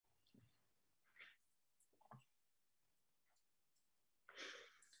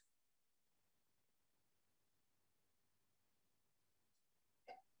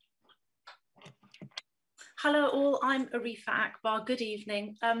Hello all, I'm Arifa Akbar, good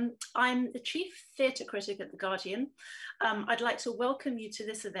evening. I'm the Chief Theatre Critic at The Guardian. I'd like to welcome you to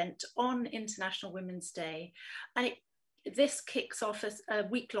this event on International Women's Day. And this kicks off a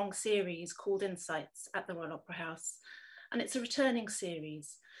week-long series called Insights at the Royal Opera House. And it's a returning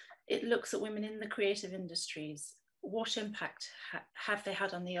series. It looks at women in the creative industries. What impact have they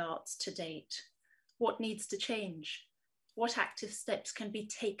had on the arts to date? What needs to change? What active steps can be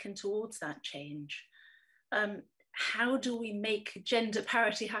taken towards that change? How do we make gender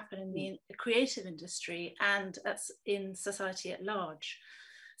parity happen in the creative industry and in society at large?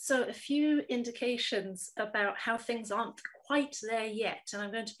 So a few indications about how things aren't quite there yet, and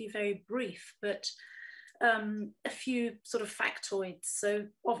I'm going to be very brief, but a few sort of factoids. So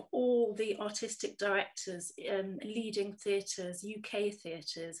of all the artistic directors leading theatres, UK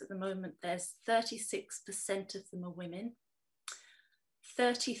theatres at the moment, there's 36% of them are women.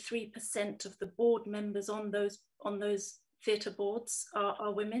 33% of the board members on those theatre boards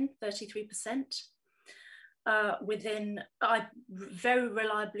are women, 33%. I'm very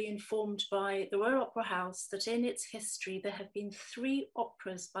reliably informed by the Royal Opera House that in its history there have been 3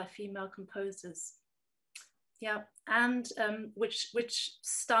 operas by female composers. Yeah, and which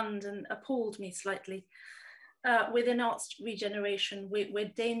stunned and appalled me slightly. Within arts regeneration,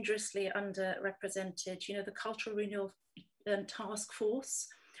 we're dangerously underrepresented. You know, the Cultural Renewal Task Force,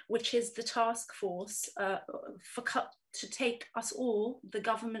 which is the task force to take us all, the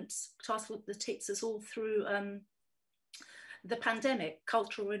government's task force that takes us all through the pandemic,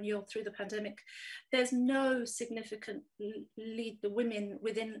 cultural renewal through the pandemic. There's no significant the women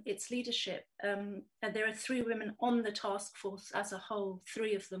within its leadership. And there are 3 women on the task force as a whole,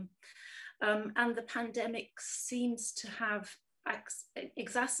 3 of them. And the pandemic seems to have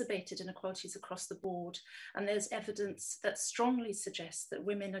exacerbated inequalities across the board, and there's evidence that strongly suggests that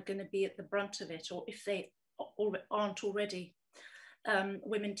women are going to be at the brunt of it, or if they aren't already.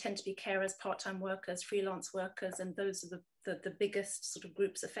 Women tend to be carers, part-time workers, freelance workers, and those are the biggest sort of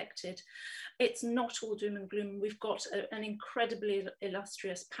groups affected. It's not all doom and gloom. We've got an incredibly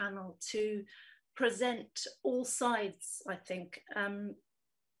illustrious panel to present all sides, I think.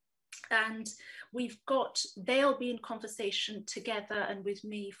 And they'll be in conversation together and with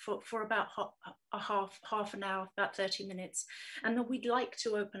me for about half an hour, about 30 minutes. And then we'd like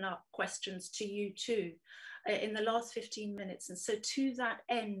to open up questions to you too in the last 15 minutes. And so to that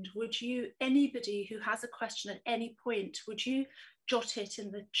end, anybody who has a question at any point, would you jot it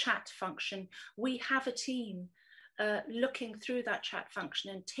in the chat function? We have a team looking through that chat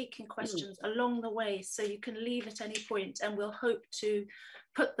function and taking questions along the way, so you can leave at any point, and we'll hope to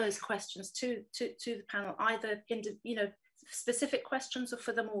put those questions to the panel, either in specific questions or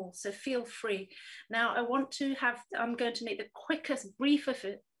for them all, so feel free. Now I'm going to make the quickest,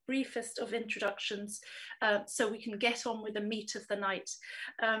 briefest of introductions so we can get on with the meat of the night.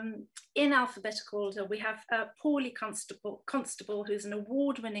 In alphabetical order, we have Paule Constable, who's an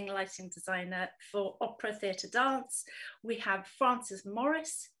award-winning lighting designer for opera, theatre, dance. We have Frances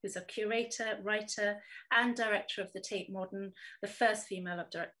Morris, who's a curator, writer, and director of the Tate Modern, the first female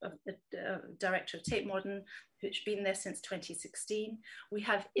director of Tate Modern, who's been there since 2016. We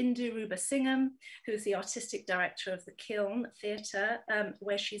have Indu Ruba Singham, who's the artistic director of the Kiln Theatre,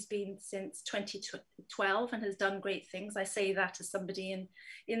 where she's been since 2012 and has done great things. I say that as somebody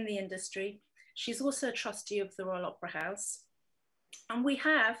in the industry. She's also a trustee of the Royal Opera House. And we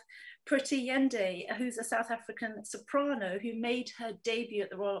have Priti Yende, who's a South African soprano who made her debut at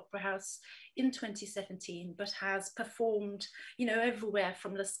the Royal Opera House in 2017, but has performed, everywhere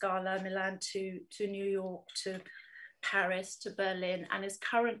from La Scala, Milan to New York, to Paris, to Berlin, and is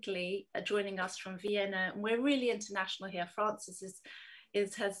currently joining us from Vienna. And we're really international here. Frances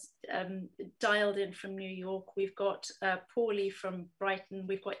has dialed in from New York. We've got Paule from Brighton.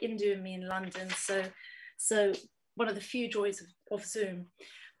 We've got Indu and me in London. So one of the few joys of Zoom.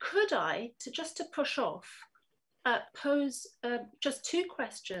 Could I, to push off, pose just 2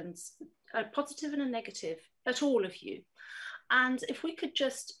 questions, a positive and a negative, at all of you. And if we could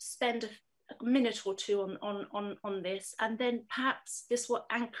just spend a minute or 2 on this, and then perhaps this will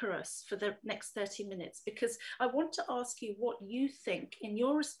anchor us for the next 30 minutes, because I want to ask you what you think in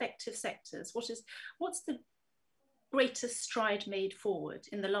your respective sectors. What's the greatest stride made forward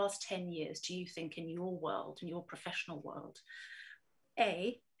in the last 10 years, do you think, in your world, in your professional world?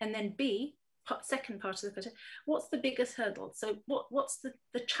 A, and then B, second part of the question, what's the biggest hurdle? So what's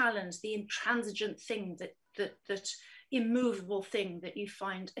the challenge, the intransigent thing, that immovable thing that you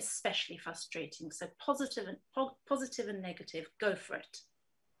find especially frustrating? So positive and negative, go for it.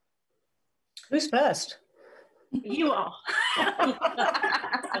 Who's first? You are.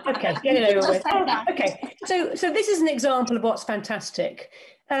 Okay, get it over with. Okay, so this is an example of what's fantastic.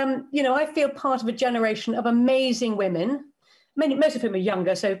 You know, I feel part of a generation of amazing women. Most of whom are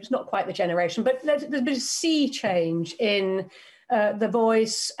younger, so it's not quite the generation, but there's been a sea change in the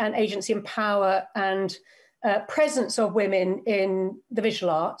voice and agency and power and presence of women in the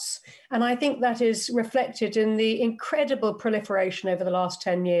visual arts. And I think that is reflected in the incredible proliferation over the last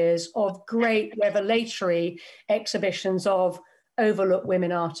 10 years of great revelatory exhibitions of overlooked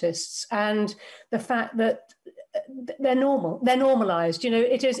women artists, and the fact that they're normalized. You know,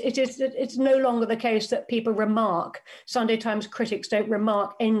 it's no longer the case that people remark. Sunday Times critics don't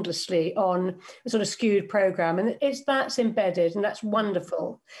remark endlessly on a sort of skewed program, and that's embedded, and that's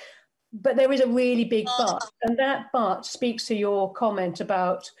wonderful. But there is a really big but, and that but speaks to your comment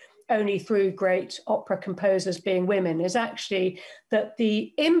about only through great opera composers being women, is actually that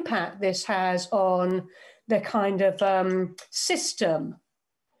the impact this has on the kind of system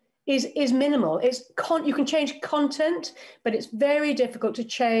is minimal. You can change content, but it's very difficult to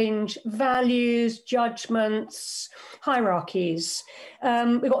change values, judgments, hierarchies.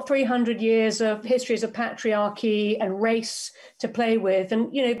 We've got 300 years of histories of patriarchy and race to play with.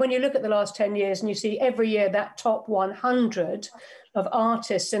 And, you know, when you look at the last 10 years and you see every year that top 100 of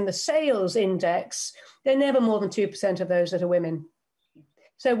artists in the sales index, they're never more than 2% of those that are women.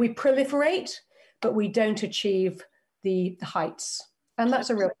 So we proliferate, but we don't achieve the heights. And that's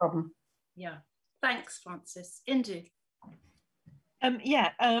a real problem. Yeah. Thanks, Frances. Indu.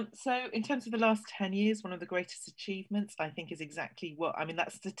 So in terms of the last 10 years, one of the greatest achievements, I think, is exactly what, I mean,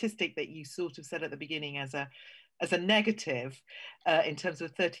 that statistic that you sort of said at the beginning as a negative, in terms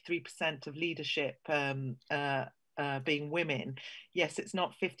of 33% of leadership being women. Yes, it's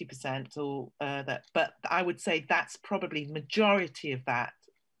not 50% or that, but I would say that's probably majority of that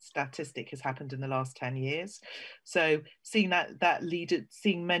statistic has happened in the last 10 years. So seeing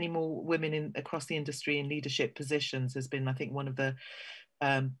seeing many more women across the industry in leadership positions has been, I think, one of the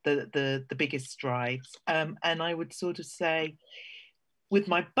biggest strides. And I would sort of say, with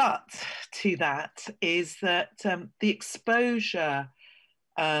my but to that, is that the exposure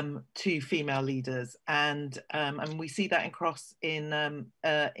to female leaders, and we see that across in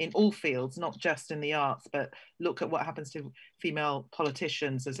all fields, not just in the arts, but look at what happens to female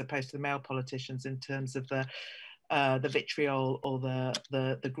politicians as opposed to the male politicians in terms of the vitriol or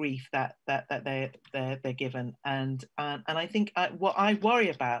the grief that they're given. And I think what I worry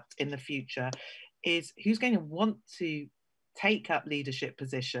about in the future is who's going to want to take up leadership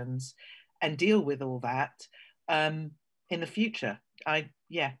positions and deal with all that in the future. That's,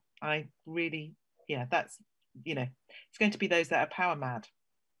 you know, it's going to be those that are power mad.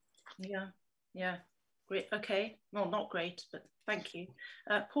 Yeah, great. Okay, well, not great, but thank you.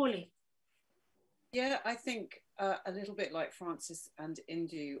 Paule. Yeah, I think a little bit like Frances and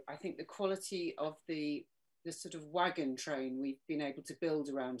Indu, I think the quality of the sort of wagon train we've been able to build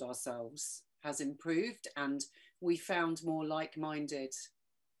around ourselves has improved, and we found more like-minded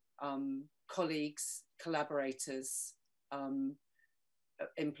colleagues, collaborators,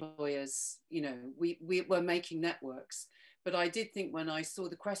 employers. You know, we were making networks. But I did think, when I saw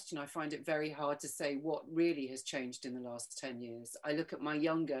the question, I find it very hard to say what really has changed in the last 10 years. I look at my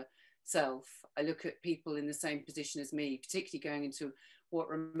younger self, I look at people in the same position as me, particularly going into what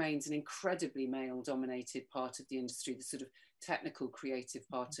remains an incredibly male-dominated part of the industry, the sort of technical, creative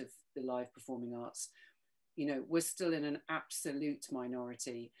part of the live performing arts. You know, we're still in an absolute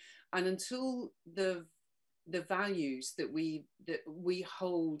minority. And until the values that we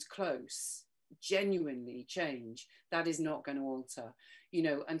hold close genuinely change, that is not going to alter. You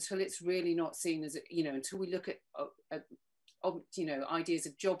know, until it's really not seen as, you know, until we look at you know, ideas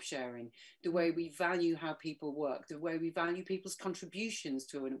of job sharing, the way we value how people work, the way we value people's contributions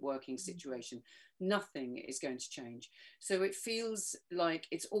to a working situation, nothing is going to change. So it feels like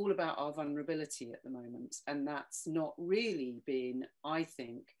it's all about our vulnerability at the moment, and that's not really been, I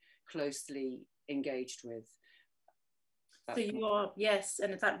think, closely engaged with. So you are, yes,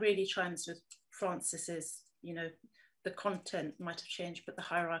 and that really chimes with Frances's, you know, the content might have changed, but the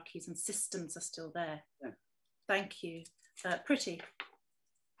hierarchies and systems are still there. Yeah. Thank you. Pretty.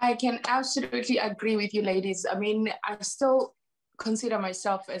 I can absolutely agree with you, ladies. I mean, I still consider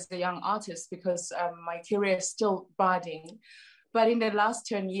myself as a young artist because my career is still budding. But in the last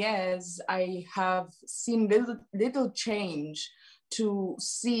 10 years, I have seen little change to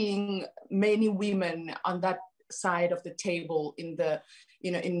seeing many women on that side of the table, in the,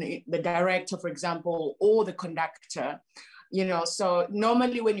 you know, in the director, for example, or the conductor. You know, so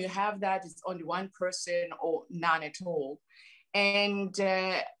normally when you have that, it's only one person or none at all. And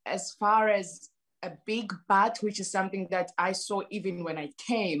as far as a big but, which is something that I saw even when I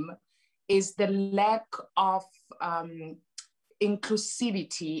came, is the lack of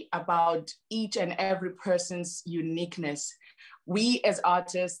inclusivity about each and every person's uniqueness. We as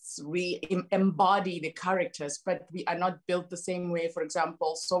artists, we embody the characters, but we are not built the same way, for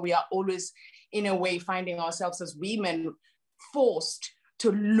example. So we are always, in a way, finding ourselves as women forced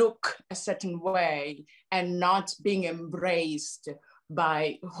to look a certain way and not being embraced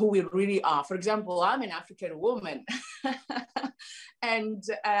by who we really are. For example, I'm an African woman and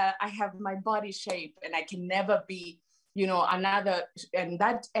I have my body shape and I can never be, you know, another, and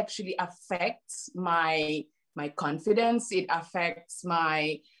that actually affects my confidence. It affects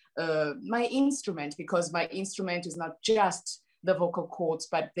my my instrument, because my instrument is not just the vocal cords,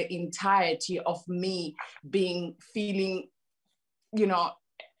 but the entirety of me feeling, you know,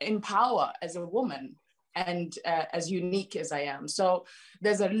 in power as a woman and as unique as I am. So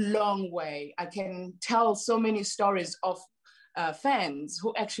there's a long way. I can tell so many stories of fans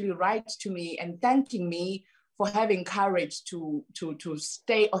who actually write to me and thanking me for having courage to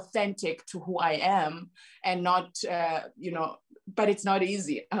stay authentic to who I am and not, you know, but it's not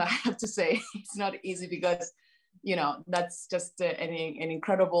easy. I have to say it's not easy because, you know, that's just an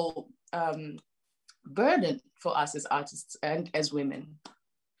incredible burden for us as artists and as women.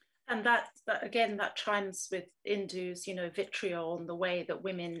 And that again, that chimes with Indu's, you know, vitriol on the way that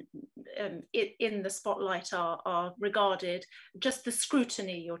women in the spotlight are regarded, just the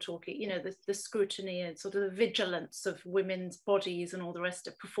scrutiny you're talking, you know, the scrutiny and sort of the vigilance of women's bodies and all the rest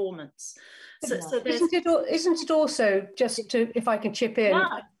of performance. So isn't it also, just to, if I can chip in,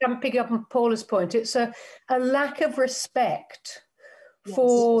 I'm picking up on Paula's point, it's a lack of respect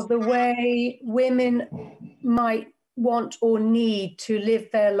for the way women might want or need to live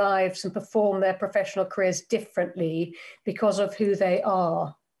their lives and perform their professional careers differently because of who they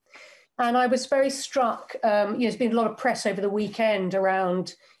are. And I was very struck, you know, there's been a lot of press over the weekend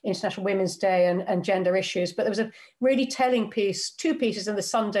around International Women's Day and gender issues, but there was a really telling piece, 2 pieces in the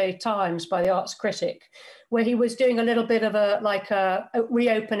Sunday Times by the arts critic, where he was doing a little bit of a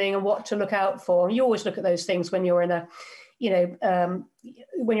reopening and what to look out for. And you always look at those things when you're in a, you know,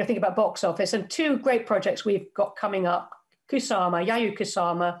 when you're thinking about box office. And 2 great projects we've got coming up, Yayu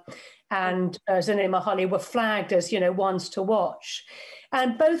Kusama and Zanine Mahali, were flagged as, you know, ones to watch.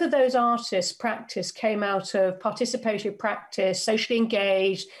 And both of those artists' practice came out of participatory practice, socially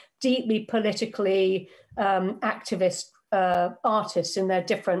engaged, deeply politically activist artists in their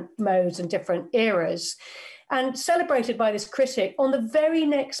different modes and different eras. And celebrated by this critic, on the very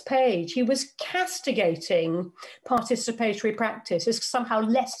next page, he was castigating participatory practice as somehow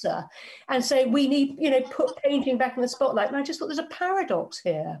lesser and say, we need, you know, put painting back in the spotlight. And I just thought there's a paradox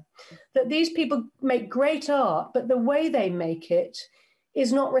here, that these people make great art, but the way they make it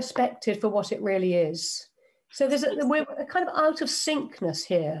is not respected for what it really is. So we're kind of out of syncness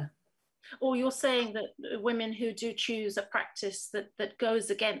here. Or you're saying that women who do choose a practice that goes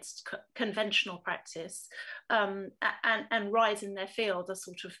against conventional practice and rise in their field are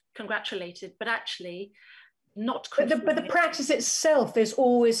sort of congratulated, but actually not. But the practice itself is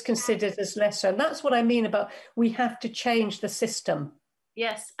always considered as lesser. And that's what I mean about we have to change the system.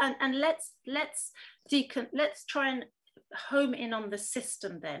 Yes, and let's try and home in on the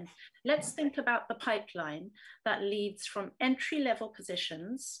system then. Let's think about the pipeline that leads from entry-level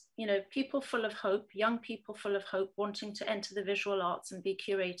positions, you know, people full of hope, young people full of hope, wanting to enter the visual arts and be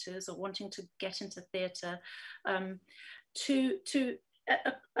curators or wanting to get into theatre,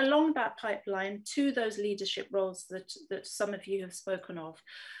 along that pipeline to those leadership roles that some of you have spoken of.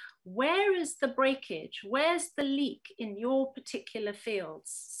 Where is the breakage? Where's the leak in your particular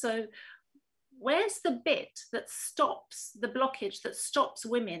fields? So where's the bit that stops, the blockage that stops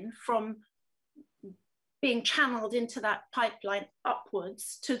women from being channeled into that pipeline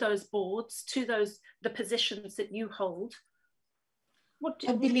upwards to those boards, to the positions that you hold?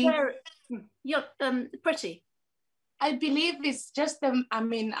 I believe, you're Pretty. I believe it's just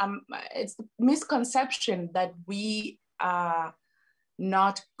it's the misconception that we are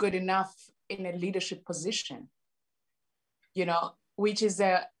not good enough in a leadership position, you know, which is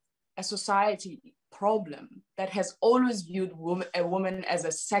a society problem that has always viewed a woman as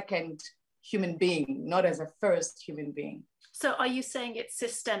a second human being, not as a first human being. So are you saying it's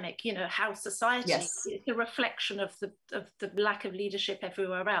systemic, you know, how society is a reflection of the lack of leadership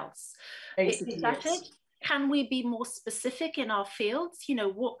everywhere else? Basically, is that it? Can we be more specific in our fields? You know,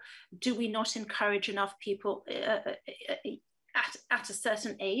 what do we not encourage enough people at a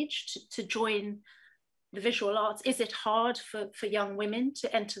certain age to join the visual arts? Is it hard for young women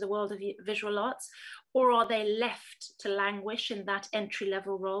to enter the world of visual arts, or are they left to languish in that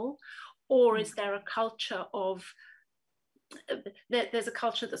entry-level role? or is there a culture of, there's a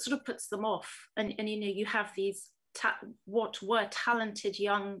culture that sort of puts them off, and you know, you have these what were talented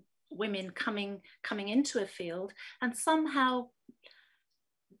young women coming into a field and somehow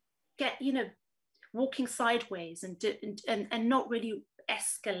get, you know, walking sideways and not really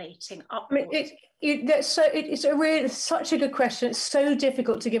escalating upwards. I mean, it's such a good question. It's so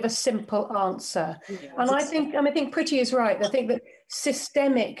difficult to give a simple answer. Yes. And I think Pretty is right. I think that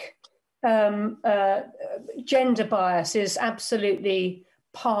systemic gender bias is absolutely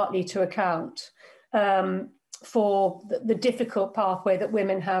partly to account for the difficult pathway that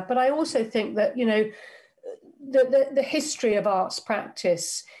women have. But I also think that, you know, the history of arts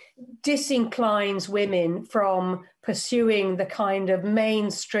practice disinclines women from pursuing the kind of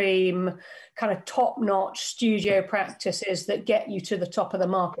mainstream, kind of top-notch studio practices that get you to the top of the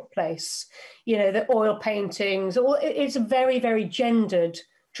marketplace. You know, the oil paintings, it's a very, very gendered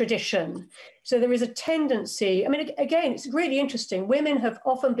tradition. So there is a tendency, I mean, again, it's really interesting. Women have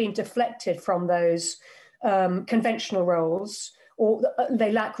often been deflected from those conventional roles, or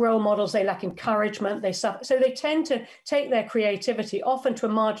they lack role models, they lack encouragement, they suffer. So they tend to take their creativity often to a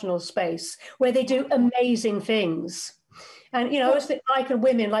marginal space where they do amazing things. And, you know, I always think like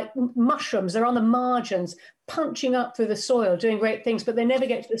women, like mushrooms, they're on the margins, punching up through the soil, doing great things, but they never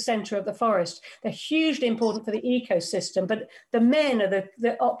get to the center of the forest. They're hugely important for the ecosystem, but the men are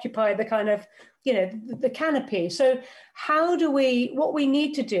that occupy the kind of, you know, the canopy. So how do what we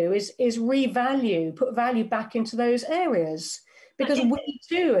need to do is revalue, put value back into those areas, because we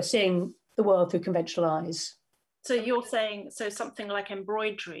too are seeing the world through conventional eyes. So you're saying, so something like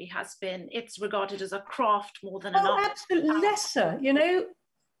embroidery it's regarded as a craft more than an art? Absolutely lesser, you know.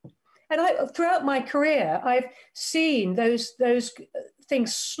 And throughout my career, I've seen those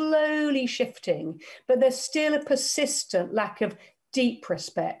things slowly shifting, but there's still a persistent lack of deep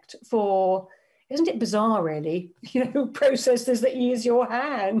respect for, isn't it bizarre really, you know, processes that use your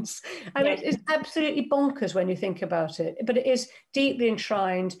hands. I mean, it's absolutely bonkers when you think about it, but it is deeply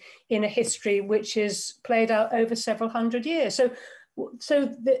enshrined in a history which is played out over several hundred years. So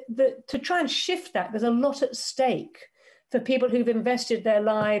to try and shift that, there's a lot at stake for people who've invested their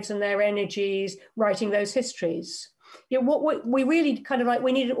lives and their energies writing those histories. You know, what we really kind of like,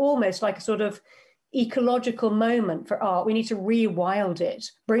 we need almost like a sort of ecological moment for art. We need to rewild it,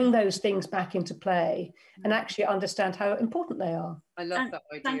 bring those things back into play, and actually understand how important they are. I love that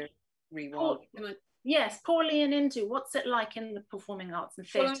idea, rewild. Yes, Paule and Indu, what's it like in the performing arts and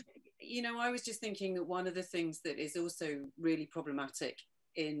theatre? Well, you know, I was just thinking that one of the things that is also really problematic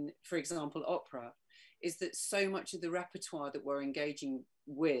in, for example, opera, is that so much of the repertoire that we're engaging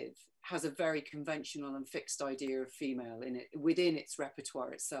with has a very conventional and fixed idea of female in it, within its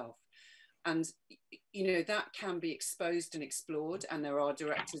repertoire itself. And, you know, that can be exposed and explored. And there are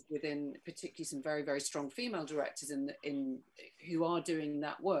directors within, particularly some very, very strong female directors who are doing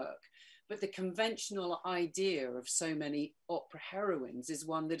that work. But the conventional idea of so many opera heroines is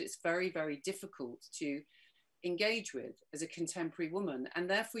one that it's very, very difficult to engage with as a contemporary woman, and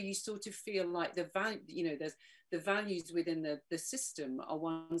therefore you sort of feel like the values within the system are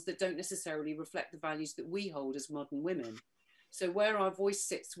ones that don't necessarily reflect the values that we hold as modern women. So where our voice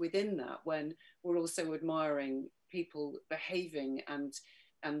sits within that, when we're also admiring people behaving and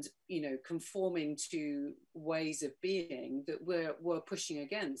you know, conforming to ways of being that we're pushing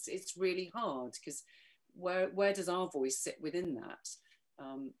against, it's really hard, because where does our voice sit within that?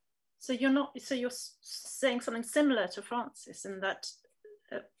 So you're saying something similar to Frances in that,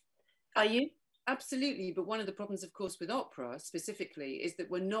 are you? Absolutely, but one of the problems, of course, with opera specifically is that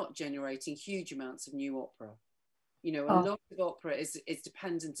we're not generating huge amounts of new opera. You know, a lot of opera is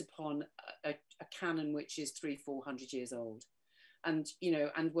dependent upon a canon which is 300-400 years old. And, you know,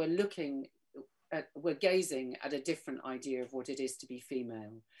 and we're gazing at a different idea of what it is to be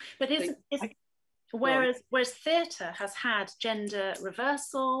female. But whereas theatre has had gender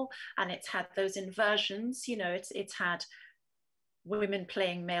reversal, and it's had those inversions, you know, it's had women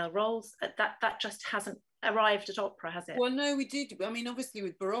playing male roles, that just hasn't arrived at opera, has it? Well, no, we did. I mean, obviously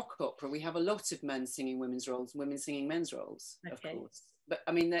with Baroque opera, we have a lot of men singing women's roles and women singing men's roles, of course. But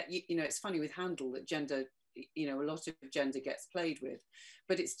I mean, that, you know, it's funny with Handel that gender, you know, a lot of gender gets played with,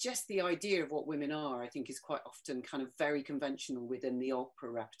 but it's just the idea of what women are, I think, is quite often kind of very conventional within the opera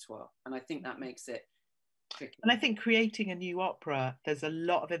repertoire. And I think that makes it tricky. And I think creating a new opera, there's a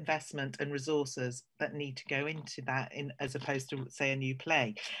lot of investment and resources that need to go into that, as opposed to, say, a new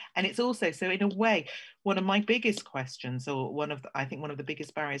play. And it's also, so in a way, one of my biggest questions, or I think one of the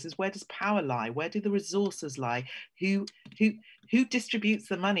biggest barriers, is where does power lie? Where do the resources lie? Who distributes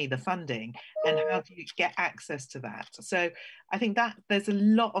the money, the funding, and how do you get access to that? So I think that there's a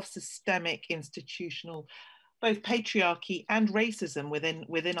lot of systemic, institutional, both patriarchy and racism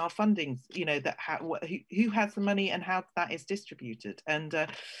within our fundings, you know, that who has the money and how that is distributed. And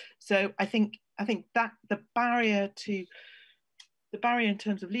so I think that the barrier in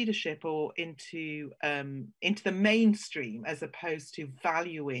terms of leadership, or into the mainstream, as opposed to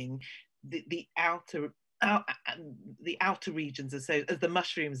valuing the outer regions, as the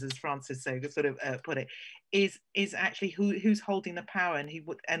mushrooms, as Francis so sort of put it, is actually who's holding the power,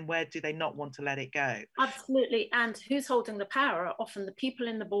 and where do they not want to let it go? Absolutely. And who's holding the power are often the people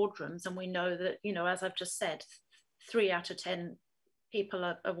in the boardrooms, and we know that, you know, as I've just said, 3 out of 10 people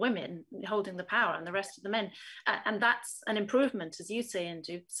are women holding the power, and the rest of the men, and that's an improvement, as you say,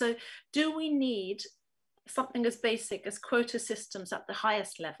 Indu. So do we need something as basic as quota systems at the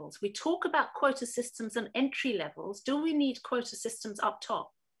highest levels? We talk about quota systems and entry levels. Do we need quota systems up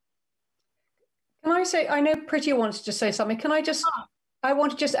top? Can I say, I know Pretty wanted to say something. Can I just, I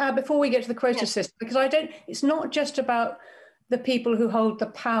want to just add before we get to the quota system, because it's not just about the people who hold the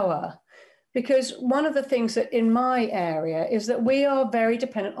power, because one of the things that in my area is that we are very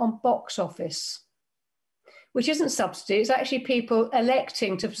dependent on box office, which isn't subsidy, it's actually people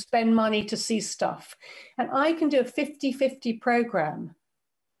electing to spend money to see stuff. And I can do a 50-50 program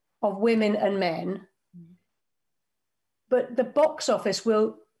of women and men, but the box office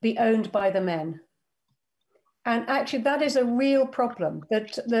will be owned by the men. And actually that is a real problem,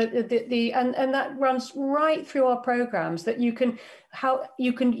 that and that runs right through our programs, that you can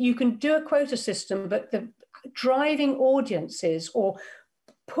do a quota system, but the driving audiences or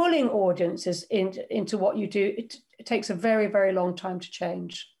pulling audiences into what you do, it takes a very, very long time to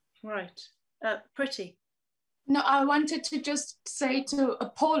change. Right. Pretty. No, I wanted to just say to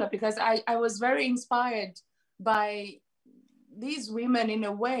Paula, because I was very inspired by these women in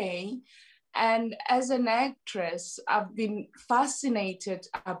a way. And as an actress, I've been fascinated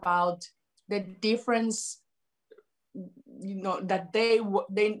about the difference, you know, that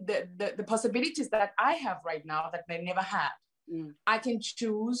the possibilities that I have right now that they never had. I can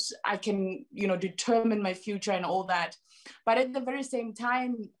choose, I can, you know, determine my future and all that. But at the very same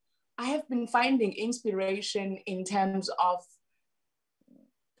time, I have been finding inspiration in terms of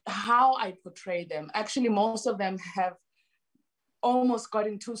how I portray them. Actually, most of them have almost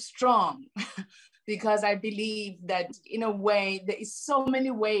gotten too strong because I believe that in a way there is so many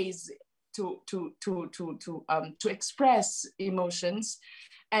ways to express emotions,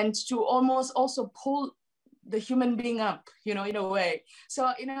 and to almost also pull the human being up, you know, in a way.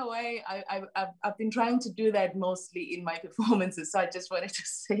 So in a way, I've been trying to do that mostly in my performances. So I just wanted to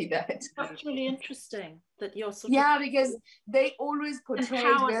say that. That's really interesting that you're sort of, because they always portray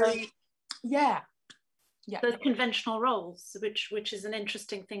very, those conventional roles, which is an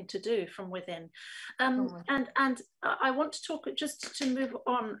interesting thing to do from within. And I want to talk, just to move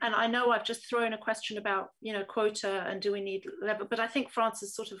on, and I know I've just thrown a question about, you know, quota and do we need level, but I think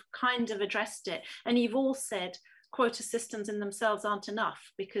Francis sort of kind of addressed it, and you've all said quota systems in themselves aren't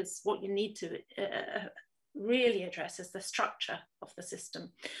enough, because what you need to really address is the structure of the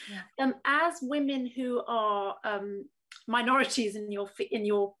system. As women who are minorities in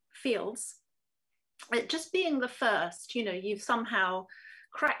your fields, just being the first, you know, you've somehow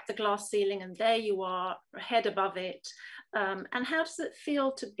cracked the glass ceiling and there you are, head above it. And how does it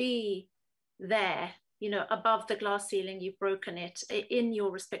feel to be there, you know, above the glass ceiling? You've broken it in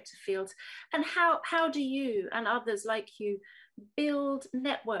your respective fields. And how do you and others like you build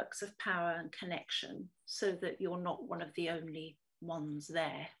networks of power and connection so that you're not one of the only ones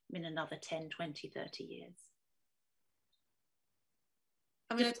there in another 10, 20, 30 years?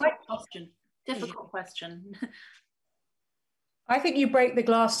 I mean, it's a question. Difficult question. I think you break the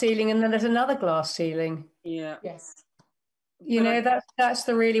glass ceiling and then there's another glass ceiling. Yeah. Yes. You know, that's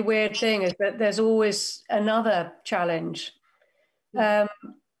the really weird thing, is that there's always another challenge. But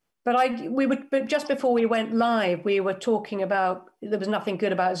just before we went live, we were talking about, there was nothing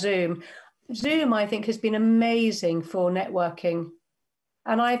good about Zoom. Zoom, I think, has been amazing for networking.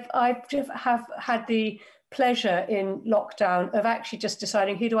 And I've had the pleasure in lockdown of actually just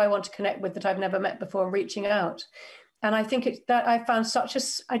deciding, who do I want to connect with that I've never met before, and reaching out. And I think that I found such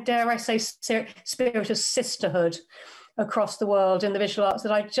a, dare I say, spirit of sisterhood across the world in the visual arts,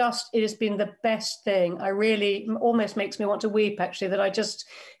 that it has been the best thing. I really, almost makes me want to weep, actually, that I just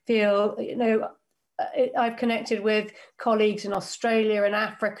feel, you know, I've connected with colleagues in Australia and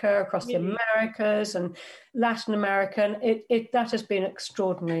Africa, across the Americas and Latin America, and that has been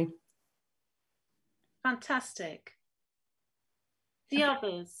extraordinary. Fantastic. The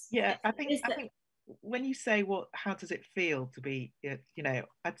others. Yeah, I think when you say how does it feel to be,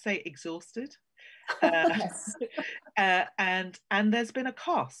 I'd say exhausted. Yes. And there's been a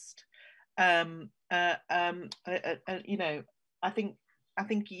cost. I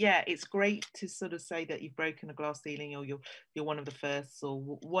think yeah, it's great to sort of say that you've broken a glass ceiling, or you're one of the first, or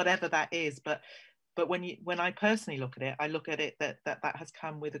whatever that is. But when I personally look at it, I look at it that has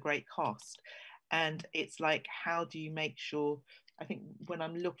come with a great cost, and it's like, how do you make sure? I think when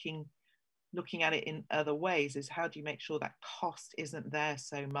I'm looking at it in other ways, is how do you make sure that cost isn't there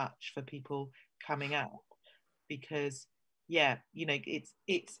so much for people coming up? Because yeah,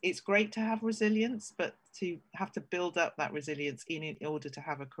 it's great to have resilience, but to have to build up that resilience in order to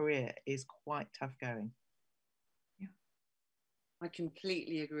have a career is quite tough going. Yeah, I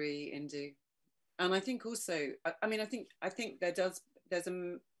completely agree, Indu. And I think also, I think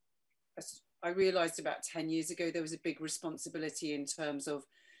I realized about 10 years ago there was a big responsibility in terms of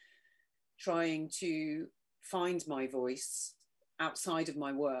trying to find my voice outside of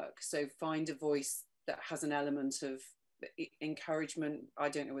my work. So find a voice that has an element of encouragement. I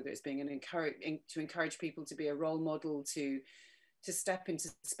don't know whether it's being to encourage people to be a role model, to step into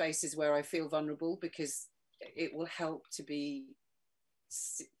spaces where I feel vulnerable, because it will help to be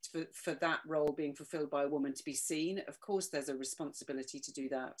for that role being fulfilled by a woman to be seen. Of course there's a responsibility to do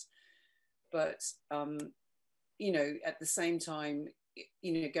that, but at the same time,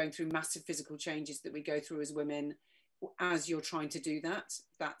 going through massive physical changes that we go through as women, as you're trying to do that,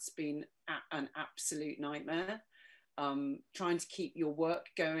 that's been an absolute nightmare. Trying to keep your work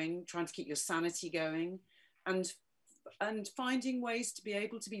going, trying to keep your sanity going, and finding ways to be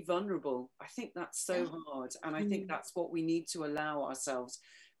able to be vulnerable. I think that's so hard, and I think that's what we need to allow ourselves,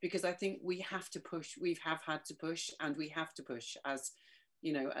 because I think we have to push. We have had to push, and we have to push, as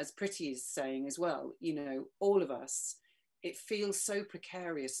as Pretty is saying as well. All of us. It feels so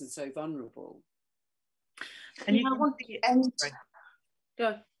precarious and so vulnerable. And you can see it.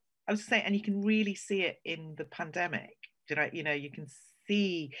 Go. I was saying, and you can really see it in the pandemic. You can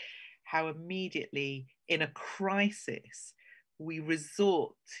see how immediately in a crisis we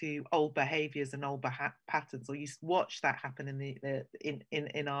resort to old behaviours and old patterns, or you watch that happen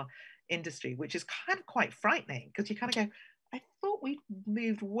in our industry, which is kind of quite frightening, because you kind of go, I thought we'd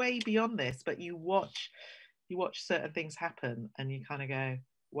moved way beyond this, but you watch certain things happen and you kind of go,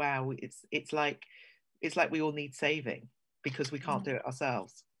 wow, it's like we all need saving because we can't do it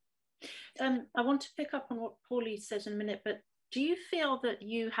ourselves. I want to pick up on what Paule said in a minute, but do you feel that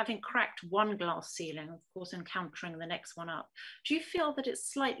you, having cracked one glass ceiling, of course encountering the next one up, do you feel that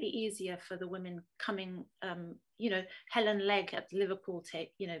it's slightly easier for the women coming, Helen Legg at Liverpool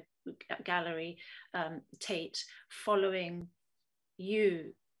Gallery, Tate, following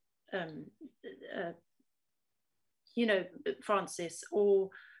you, Francis, or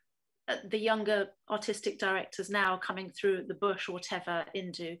the younger artistic directors now coming through the Bush or whatever,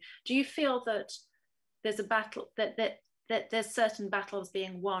 Indu, do you feel that there's a battle, that there's certain battles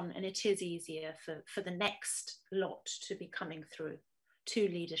being won, and it is easier for the next lot to be coming through to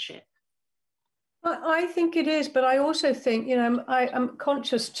leadership? I think it is, but I also think, I'm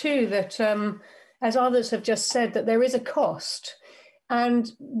conscious too that, as others have just said, that there is a cost.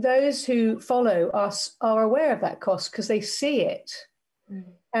 And those who follow us are aware of that cost because they see it.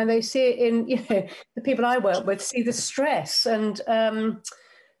 And they see it in, the people I work with see the stress. And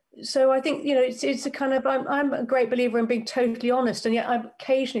so I think, it's a kind of, I'm a great believer in being totally honest. And yet I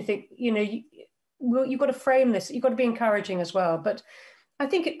occasionally think, you've got to frame this, you've got to be encouraging as well. But I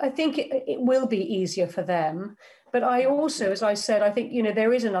think it will be easier for them. But I also, as I said, I think,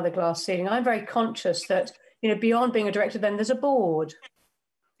 there is another glass ceiling. I'm very conscious that, beyond being a director, then there's a board.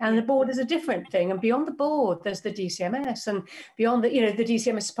 And the board is a different thing. And beyond the board, there's the DCMS. And beyond the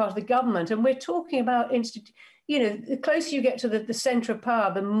DCMS is part of the government. And we're talking about, the closer you get to the center of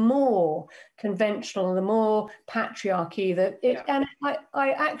power, the more conventional, the more patriarchy and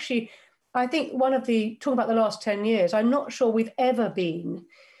I think talking about the last 10 years, I'm not sure we've ever been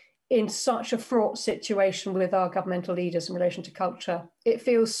in such a fraught situation with our governmental leaders in relation to culture. It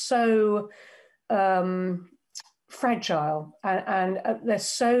feels so fragile, and there's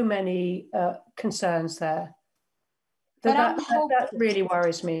so many concerns there. That really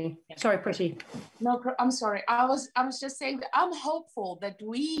worries me. Sorry, Pretty. No, I'm sorry. I was just saying that I'm hopeful that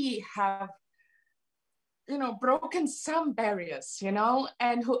we have, broken some barriers,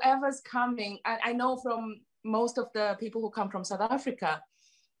 and whoever's coming, I know from most of the people who come from South Africa,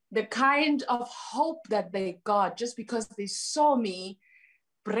 the kind of hope that they got just because they saw me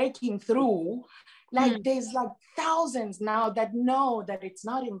breaking through, like there's like thousands now that know that it's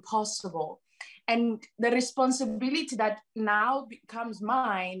not impossible. And the responsibility that now becomes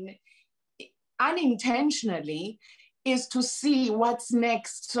mine unintentionally is to see what's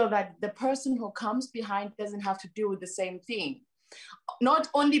next so that the person who comes behind doesn't have to do the same thing. Not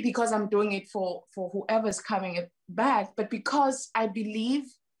only because I'm doing it for whoever's coming back, but because I believe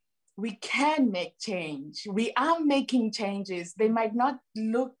we can make change. We are making changes. They might not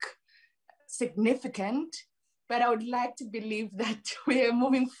look significant, but I would like to believe that we are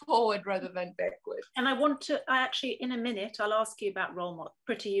moving forward rather than backward. And I actually, in a minute, I'll ask you about role models.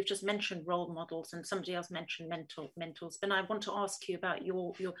 Pretty, you've just mentioned role models and somebody else mentioned mentors, but I want to ask you about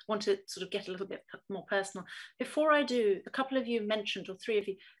want to sort of get a little bit more personal. Before I do, a couple of you mentioned, or three of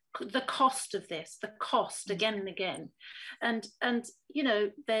you, the cost of this, the cost again and again. And you know,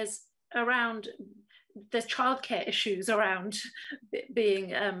 there's childcare issues around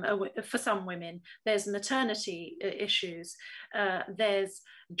being for some women. There's maternity issues. There's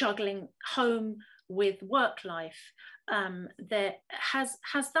juggling home with work life. There has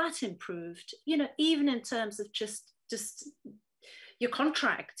that improved? You know, even in terms of just your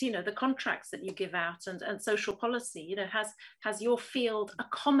contracts. You know, the contracts that you give out and social policy. You know, has your field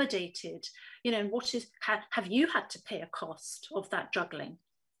accommodated? You know, have you had to pay a cost of that juggling?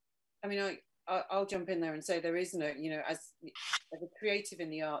 I mean, I'll jump in there and say there is no, you know, as a creative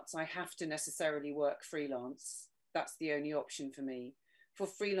in the arts, I have to necessarily work freelance. That's the only option for me. For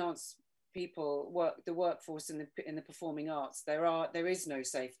freelance people, the workforce in the performing arts, there is no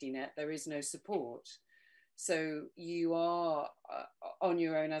safety net, there is no support. So you are on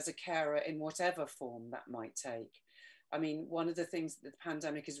your own as a carer in whatever form that might take. I mean, one of the things that the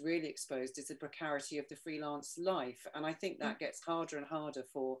pandemic has really exposed is the precarity of the freelance life. And I think that gets harder and harder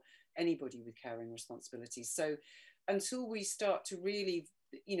for anybody with caring responsibilities. So until we start to really,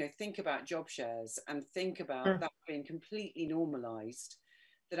 you know, think about job shares and think about that being completely normalized,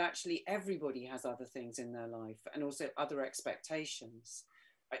 that actually everybody has other things in their life and also other expectations,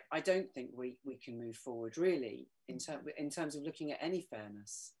 I don't think we can move forward really in terms of looking at any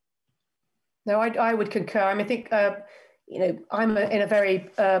fairness. No, I would concur. I mean, I think, you know, I'm in a very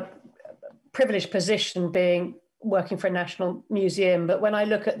privileged position working for a national museum, but when I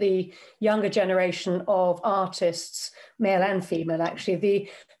look at the younger generation of artists, male and female, actually,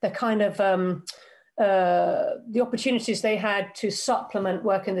 the kind of the opportunities they had to supplement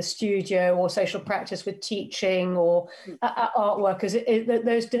work in the studio or social practice with teaching or artwork,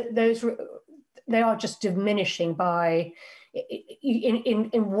 those they are just diminishing by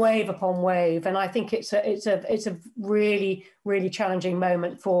in wave upon wave, and I think it's a really, really challenging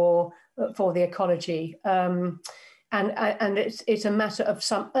moment for the ecology, and it's a matter of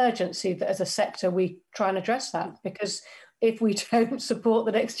some urgency that as a sector we try and address that, because if we don't support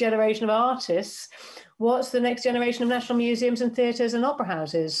the next generation of artists, what's the next generation of national museums and theatres and opera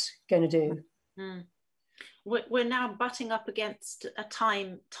houses going to do? We're now butting up against a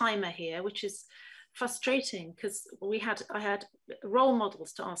timer here, which is frustrating, because I had role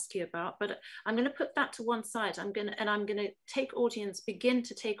models to ask you about, but I'm going to put that to one side. I'm going to begin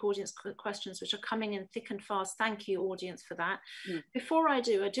to take audience questions, which are coming in thick and fast. Thank you, audience, for that. Before I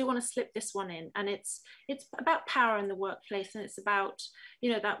do want to slip this one in, and it's about power in the workplace, and it's about,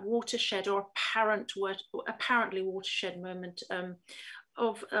 you know, that watershed or apparently watershed moment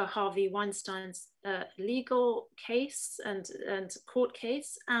of Harvey Weinstein's legal case and court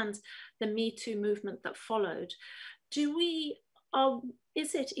case, and the Me Too movement that followed.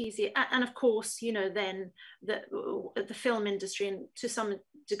 Is it easier? And of course, you know, then the film industry and to some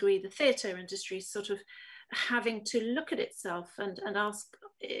degree the theatre industry sort of having to look at itself and ask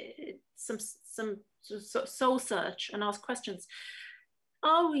some sort of soul search and ask questions.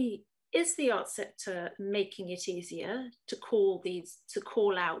 Is the arts sector making it easier to call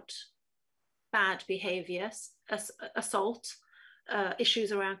out bad behaviour, assault,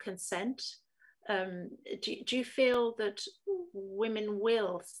 issues around consent? Do you feel that women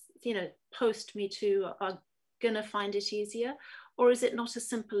will, you know, post Me Too are going to find it easier? Or is it not as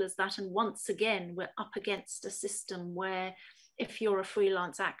simple as that? And once again, we're up against a system where if you're a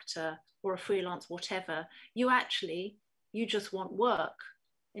freelance actor or a freelance whatever, you just want work,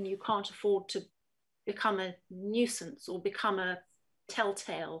 and you can't afford to become a nuisance or become a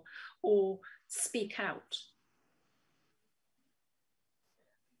telltale or speak out?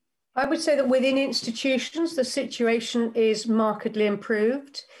 I would say that within institutions, the situation is markedly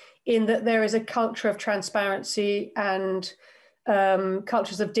improved in that there is a culture of transparency and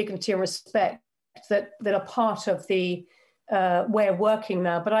cultures of dignity and respect that are part of the way of working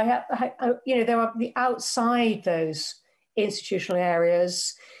now. But there are outside those institutional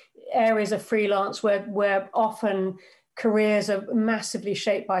areas of freelance where often careers are massively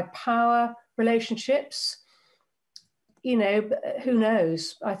shaped by power relationships. Who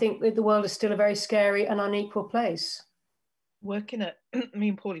knows? I think the world is still a very scary and unequal place. Me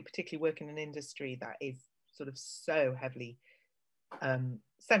and Paule particularly work in an industry that is sort of so heavily,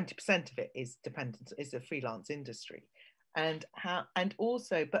 70% of it is a freelance industry. But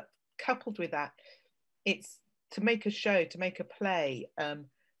coupled with that, it's to make a show, to make a play,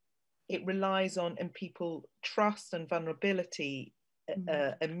 it relies on people trust and vulnerability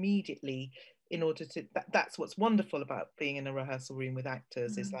immediately in order to, that's what's wonderful about being in a rehearsal room with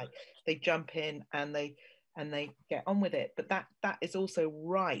actors, is like they jump in and they get on with it. But that is also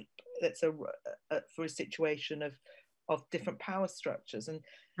ripe. That's for a situation of different power structures. And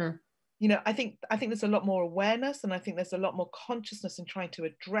I think there's a lot more awareness, and I think there's a lot more consciousness in trying to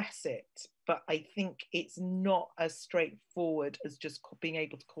address it. But I think it's not as straightforward as just being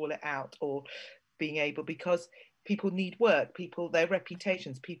able to call it out, or because people need work, their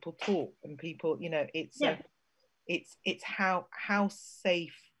reputations, people talk, and people, it's how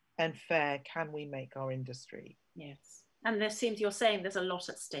safe and fair can we make our industry? Yes, and you're saying there's a lot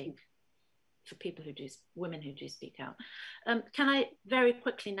at stake for women who do speak out. Can I very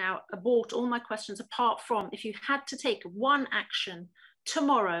quickly now abort all my questions, apart from, if you had to take one action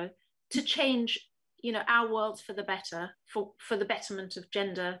tomorrow to change, our world for the better, for the betterment of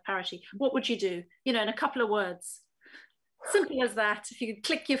gender parity, what would you do? In a couple of words, simple as that. If you could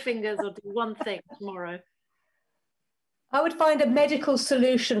click your fingers or do one thing tomorrow. I would find a medical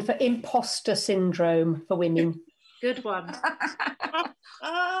solution for imposter syndrome for women. Good one.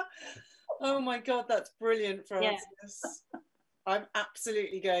 Oh my God, that's brilliant, Frances. Yeah. I'm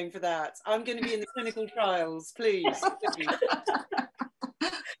absolutely going for that. I'm going to be in the clinical trials, please.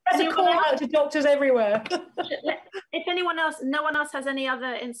 That's a call out to doctors everywhere. If no one else has any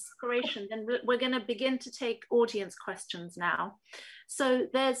other inspiration, then we're going to begin to take audience questions now. So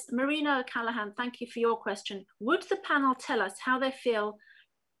there's Marina O'Callaghan, thank you for your question. Would the panel tell us how they feel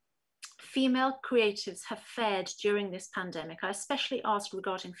female creatives have fared during this pandemic? I especially asked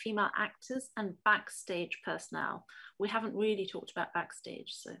regarding female actors and backstage personnel. We haven't really talked about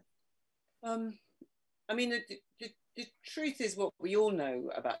backstage, so. I mean, the truth is, what we all know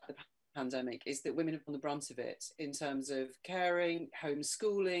about the pandemic is that women have borne the brunt of it in terms of caring,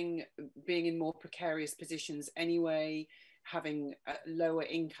 homeschooling, being in more precarious positions anyway, having lower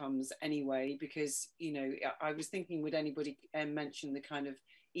incomes anyway, because, I was thinking, would anybody mention the kind of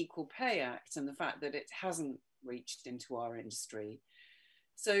Equal Pay Act and the fact that it hasn't reached into our industry?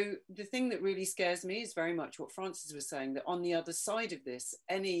 So the thing that really scares me is very much what Frances was saying, that on the other side of this,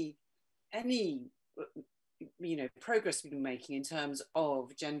 any progress we've been making in terms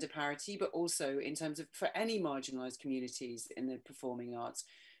of gender parity, but also in terms of, for any marginalized communities in the performing arts,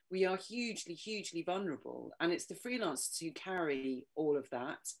 we are hugely, hugely vulnerable. And it's the freelancers who carry all of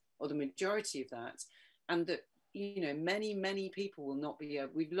that, or the majority of that, and that, many, many people will not be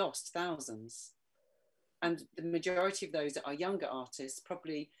able, we've lost thousands. And the majority of those are younger artists,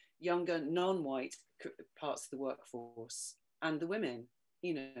 probably younger, non-white parts of the workforce, and the women,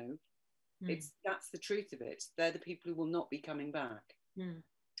 that's the truth of it. They're the people who will not be coming back.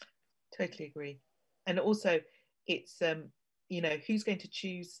 Totally agree. And also it's, who's going to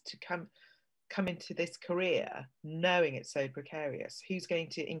choose to come into this career knowing it's so precarious? Who's going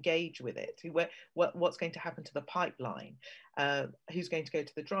to engage with it? What's going to happen to the pipeline? Who's going to go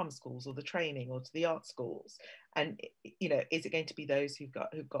to the drama schools or the training or to the art schools? And is it going to be those who've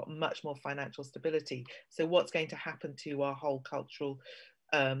got much more financial stability? So what's going to happen to our whole cultural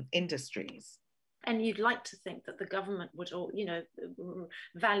industries? And you'd like to think that the government would,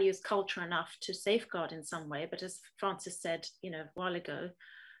 values culture enough to safeguard in some way. But as Frances said, a while ago,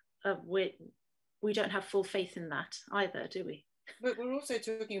 we don't have full faith in that either, do we? But we're also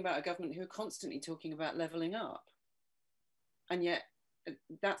talking about a government who are constantly talking about levelling up. And yet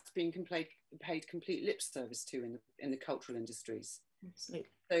that's being paid complete lip service to in the cultural industries. Absolutely.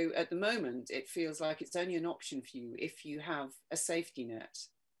 So at the moment, it feels like it's only an option for you if you have a safety net.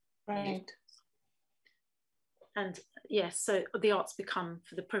 Right. And yes, so the arts become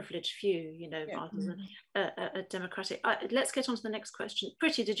for the privileged few, rather than a democratic. Let's get on to the next question.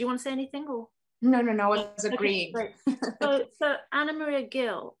 Pretty, did you want to say anything? Or No, I was agreeing. Okay, so Anne Maria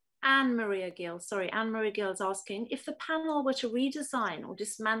Gill is asking, if the panel were to redesign or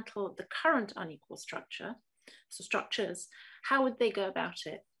dismantle the current unequal structures, how would they go about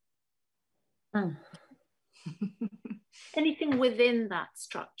it? Anything within that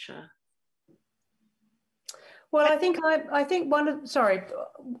structure? Well, I think one of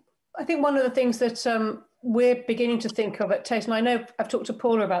the things that we're beginning to think of at Taste, and I know I've talked to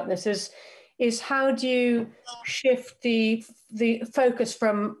Paula about this, is how do you shift the focus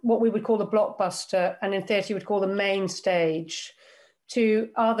from what we would call the blockbuster, and in theatre you would call the main stage, to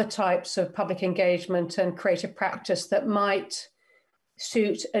other types of public engagement and creative practice that might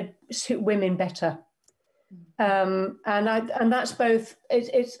suit women better. And that's both.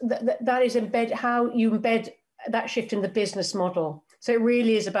 That is how you embed that shift in the business model. So it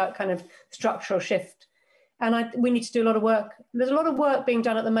really is about kind of structural shift. And we need to do a lot of work. There's a lot of work being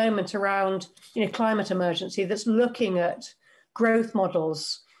done at the moment around, climate emergency that's looking at growth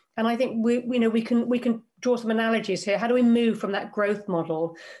models. And I think we can draw some analogies here. How do we move from that growth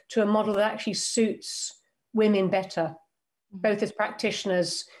model to a model that actually suits women better, both as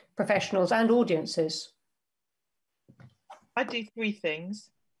practitioners, professionals, and audiences? I do three things.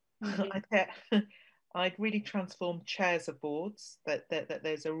 I'd really transform chairs of boards, that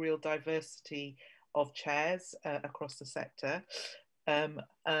there's a real diversity of chairs across the sector.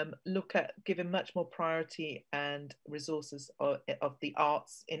 Look at giving much more priority and resources of the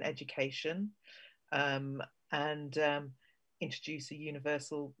arts in education, and introduce a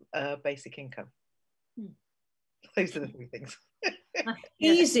universal basic income. Those are the three things.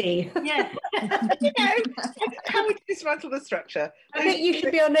 Easy. Yeah. How we dismantle the structure. I think you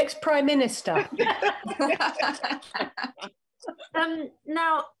should be our next Prime Minister.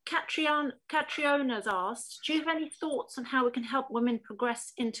 Now, Catriona's asked, do you have any thoughts on how we can help women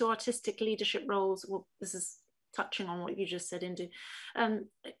progress into artistic leadership roles? Well, this is touching on what you just said, Indu.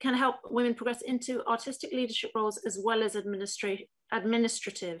 Can help women progress into artistic leadership roles as well as administrative,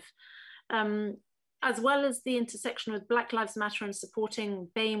 as well as the intersection with Black Lives Matter and supporting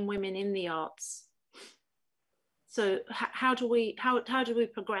BAME women in the arts. So how do we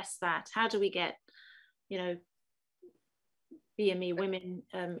progress that? How do we get, BME women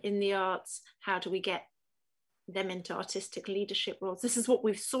in the arts? How do we get them into artistic leadership roles? This is what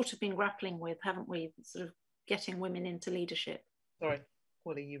we've sort of been grappling with, haven't we? Sort of getting women into leadership. Sorry,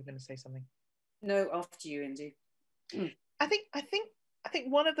 Paula, you were going to say something. No, after you, Indy. I think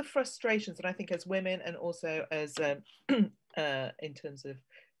one of the frustrations, and I think as women and also as in terms of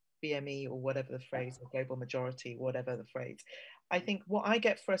BME or whatever the phrase, or global majority, whatever the phrase, I think what I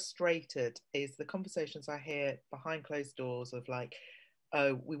get frustrated is the conversations I hear behind closed doors of like,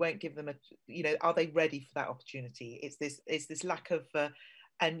 oh, we won't give them are they ready for that opportunity? It's this lack of,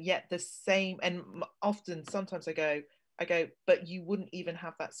 and yet the same, and often sometimes I go, but you wouldn't even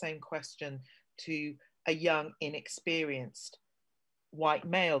have that same question to a young, inexperienced white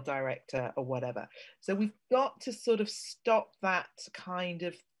male director or whatever. So we've got to sort of stop that kind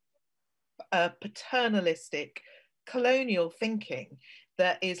of paternalistic colonial thinking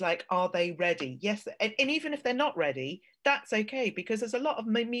that is like, are they ready? Yes, and even if they're not ready, that's okay, because there's a lot of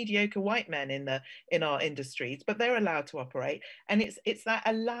mediocre white men in our industries, but they're allowed to operate. And it's that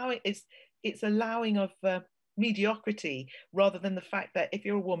allowing, it's allowing of mediocrity, rather than the fact that if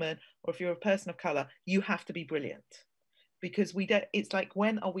you're a woman or if you're a person of color, you have to be brilliant. Because we don't, it's like,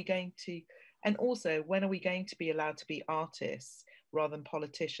 when are we going to, and also when are we going to be allowed to be artists rather than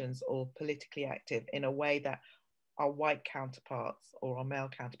politicians or politically active in a way that our white counterparts or our male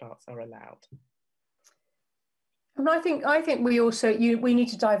counterparts are allowed? And I think we also, we need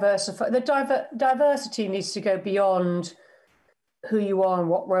to diversify. The diversity needs to go beyond who you are and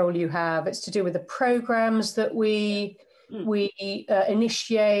what role you have. It's to do with the programs that we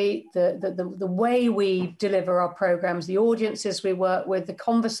initiate, the way we deliver our programs, the audiences we work with, the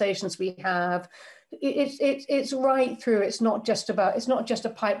conversations we have. It's right through. It's not just a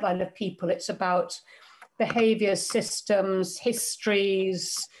pipeline of people. It's about behaviors, systems,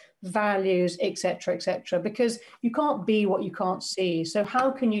 histories, values, etc., etc. Because you can't be what you can't see. So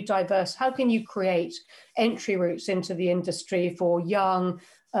how can you create entry routes into the industry for young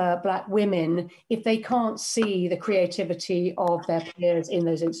Black women if they can't see the creativity of their peers in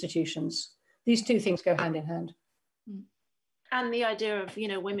those institutions? These two things go hand in hand. And the idea of,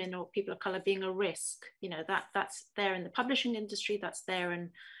 women or people of color being a risk, that's there in the publishing industry, that's there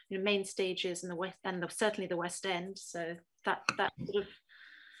in main stages in the West, and certainly the West End. So that sort of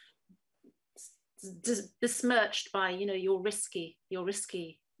besmirched by, you're risky.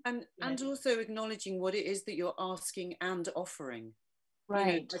 And also acknowledging what it is that you're asking and offering.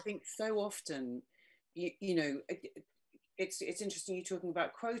 Right. I think so often, it's interesting you're talking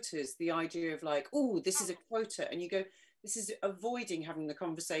about quotas, the idea of like, oh, this is a quota, and you go, this is avoiding having the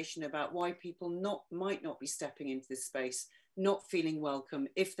conversation about why people might not be stepping into this space, not feeling welcome.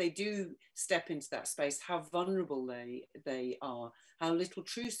 If they do step into that space, how vulnerable they are, how little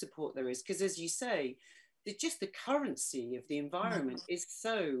true support there is. Because as you say, just the currency of the environment is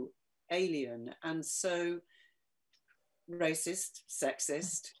so alien and so racist,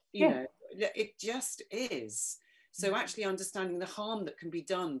 sexist, you know, it just is. So actually understanding the harm that can be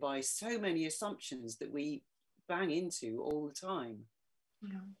done by so many assumptions that we bang into all the time.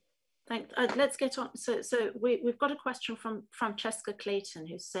 Thanks. Let's get on. So we've got a question from Francesca Clayton,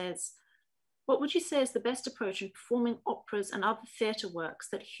 who says, what would you say is the best approach in performing operas and other theatre works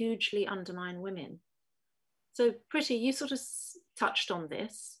that hugely undermine women? So Pretty, you sort of touched on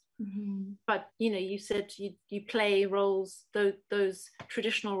this, but you know, you said you play roles, those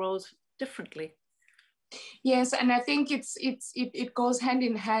traditional roles, differently. Yes, and I think it goes hand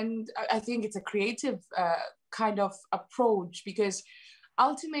in hand. I think it's a creative kind of approach, because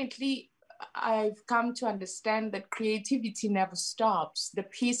ultimately I've come to understand that creativity never stops. The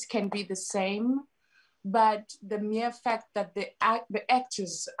piece can be the same, but the mere fact that the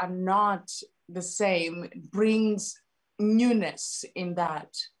actors are not the same brings newness in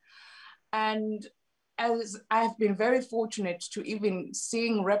that. And as I've been very fortunate to even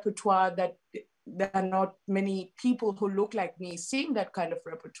seeing repertoire that there are not many people who look like me seeing that kind of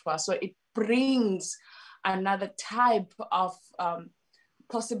repertoire. So it brings another type of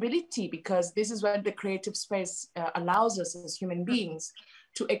possibility, because this is what the creative space allows us as human beings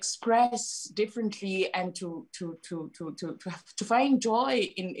to express differently and to find joy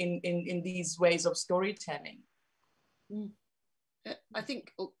in these ways of storytelling. I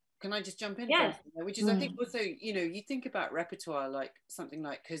think, can I just jump in? Yeah. Which is, I think also, you know, you think about repertoire like something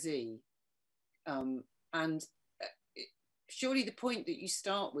like Kazi, and surely the point that you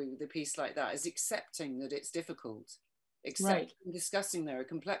start with a piece like that is accepting that it's difficult, accepting, discussing there are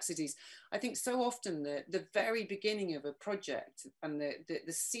complexities. I think so often the very beginning of a project and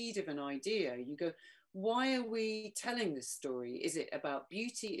the seed of an idea, you go, why are we telling this story? Is it about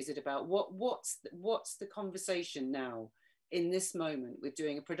beauty? Is it about what's the conversation now in this moment with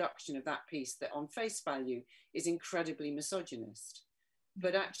doing a production of that piece that on face value is incredibly misogynist,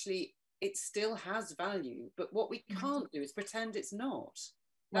 but actually it still has value. But what we can't do is pretend it's not.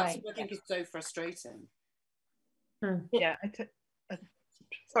 That's what I think is so frustrating. Yeah.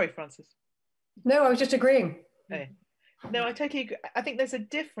 Sorry, Frances. No, I was just agreeing. Okay. No, I totally agree. I think there's a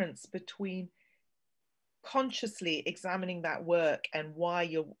difference between consciously examining that work and why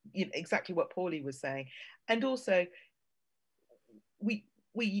you know, exactly what Paule was saying, and also we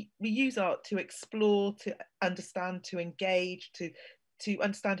use art to explore, to understand, to engage, to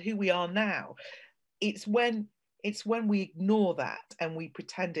understand who we are now. It's when we ignore that and we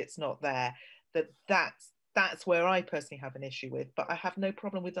pretend it's not there that's where I personally have an issue with. But I have no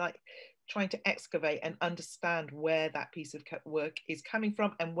problem with like trying to excavate and understand where that piece of work is coming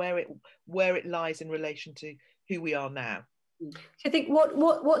from and where it lies in relation to who we are now. I think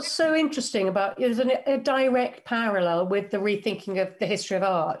what's so interesting about is a direct parallel with the rethinking of the history of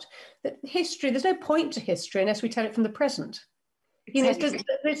art. That history, there's no point to history unless we tell it from the present. You know,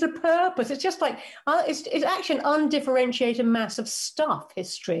 there's a purpose. It's just like, it's actually an undifferentiated mass of stuff,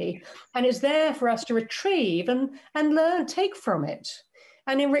 history, and it's there for us to retrieve and learn, take from it,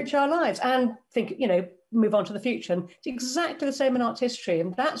 and enrich our lives, and think, you know, move on to the future. And it's exactly the same in art history,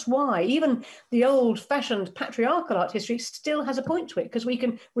 and that's why even the old-fashioned patriarchal art history still has a point to it, because we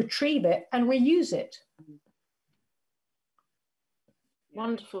can retrieve it and reuse it.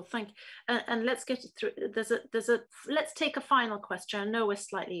 Wonderful, thank you. And let's get it through. Let's take a final question. I know we're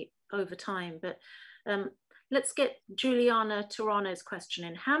slightly over time, but let's get Juliana Turano's question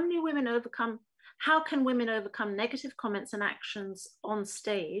in. How can women overcome negative comments and actions on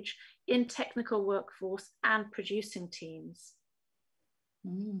stage, in technical workforce and producing teams?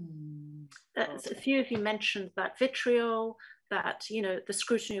 A few of you mentioned that vitriol, that, you know, the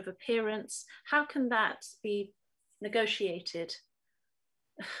scrutiny of appearance. How can that be negotiated?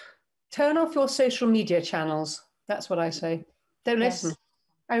 Turn off your social media channels. That's what I say. Don't listen.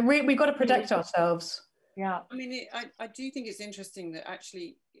 We've got to protect ourselves. Yeah. I mean, I do think it's interesting that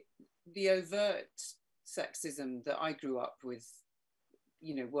actually the overt sexism that I grew up with,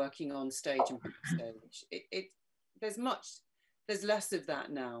 you know, working on stage and backstage, there's less of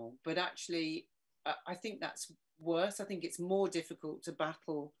that now, but actually I think that's worse. I think it's more difficult to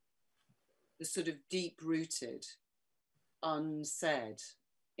battle the sort of deep-rooted, unsaid,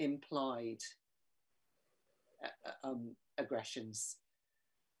 implied aggressions,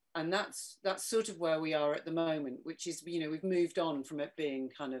 and that's sort of where we are at the moment, which is, you know, we've moved on from it being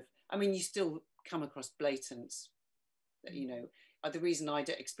kind of, I mean, you still come across blatant, you know, the reason I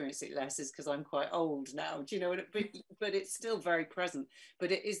don't experience it less is because I'm quite old now, do you know, but it's still very present.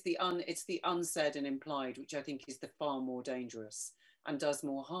 But it is it's the unsaid and implied, which I think is the far more dangerous and does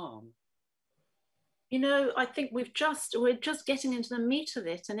more harm. You know, I think we're just getting into the meat of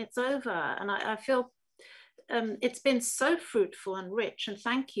it, and it's over. And I feel it's been so fruitful and rich. And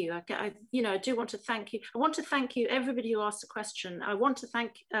thank you. I do want to thank you. I want to thank you, everybody who asked a question. I want to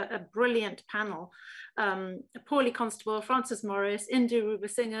thank a brilliant panel: Paule Constable, Frances Morris, Indu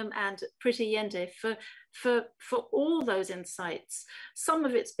Rubasingham, and Priti Yende for all those insights. Some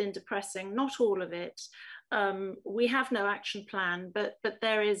of it's been depressing, not all of it. We have no action plan, but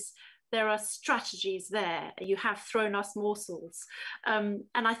there are strategies there. You have thrown us morsels, and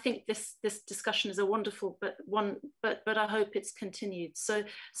I think this discussion is a wonderful one. But I hope it's continued. So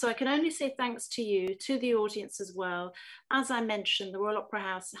I can only say thanks to you, to the audience as well. As I mentioned, the Royal Opera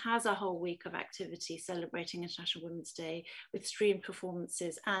House has a whole week of activity celebrating International Women's Day with streamed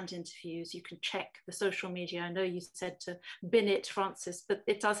performances and interviews. You can check the social media. I know you said to bin it, Frances, but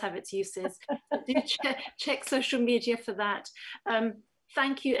it does have its uses. Do check social media for that.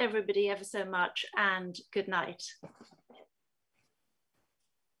 Thank you, everybody, ever so much, and good night.